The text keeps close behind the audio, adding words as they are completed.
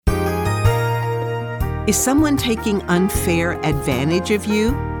Is someone taking unfair advantage of you?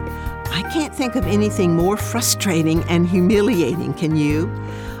 I can't think of anything more frustrating and humiliating, can you?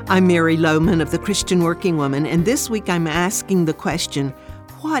 I'm Mary Lohman of the Christian Working Woman, and this week I'm asking the question,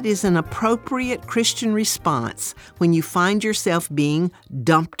 what is an appropriate Christian response when you find yourself being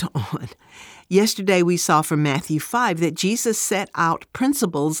dumped on? Yesterday we saw from Matthew 5 that Jesus set out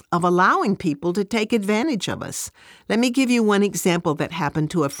principles of allowing people to take advantage of us. Let me give you one example that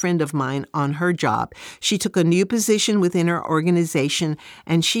happened to a friend of mine on her job. She took a new position within her organization,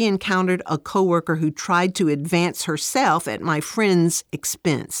 and she encountered a coworker who tried to advance herself at my friend's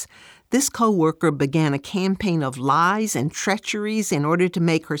expense. This coworker began a campaign of lies and treacheries in order to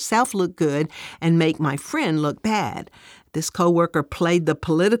make herself look good and make my friend look bad. This coworker played the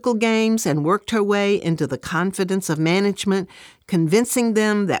political games and worked her way into the confidence of management, convincing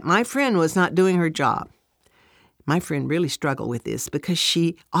them that my friend was not doing her job. My friend really struggled with this because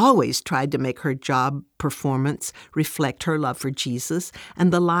she always tried to make her job performance reflect her love for Jesus,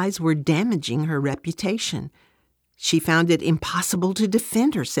 and the lies were damaging her reputation. She found it impossible to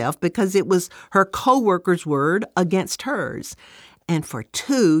defend herself because it was her coworker's word against hers. And for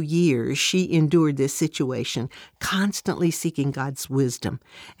 2 years, she endured this situation, constantly seeking God's wisdom.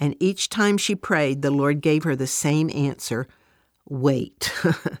 And each time she prayed, the Lord gave her the same answer: wait.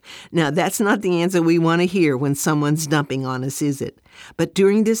 Now, that's not the answer we want to hear when someone's dumping on us, is it? But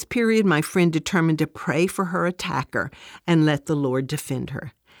during this period, my friend determined to pray for her attacker and let the Lord defend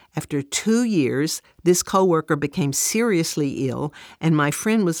her. After 2 years, this coworker became seriously ill, and my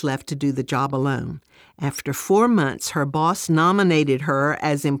friend was left to do the job alone. After 4 months, her boss nominated her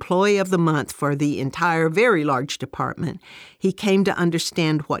as Employee of the Month for the entire very large department. He came to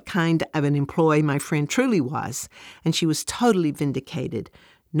understand what kind of an employee my friend truly was, and she was totally vindicated.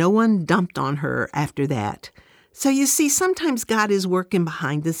 No one dumped on her after that. So you see, sometimes God is working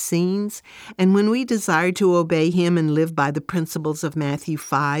behind the scenes, and when we desire to obey Him and live by the principles of Matthew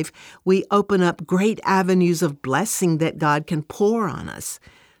 5, we open up great avenues of blessing that God can pour on us.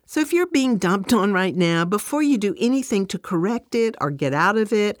 So if you're being dumped on right now, before you do anything to correct it or get out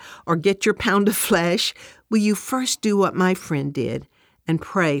of it or get your pound of flesh, will you first do what my friend did and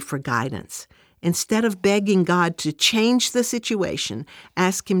pray for guidance? Instead of begging God to change the situation,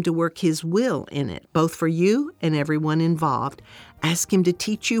 ask Him to work His will in it, both for you and everyone involved. Ask Him to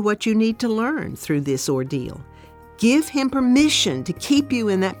teach you what you need to learn through this ordeal. Give Him permission to keep you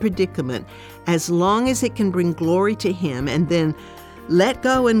in that predicament as long as it can bring glory to Him, and then let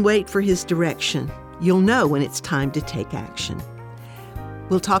go and wait for His direction. You'll know when it's time to take action.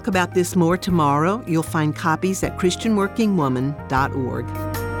 We'll talk about this more tomorrow. You'll find copies at christianworkingwoman.org.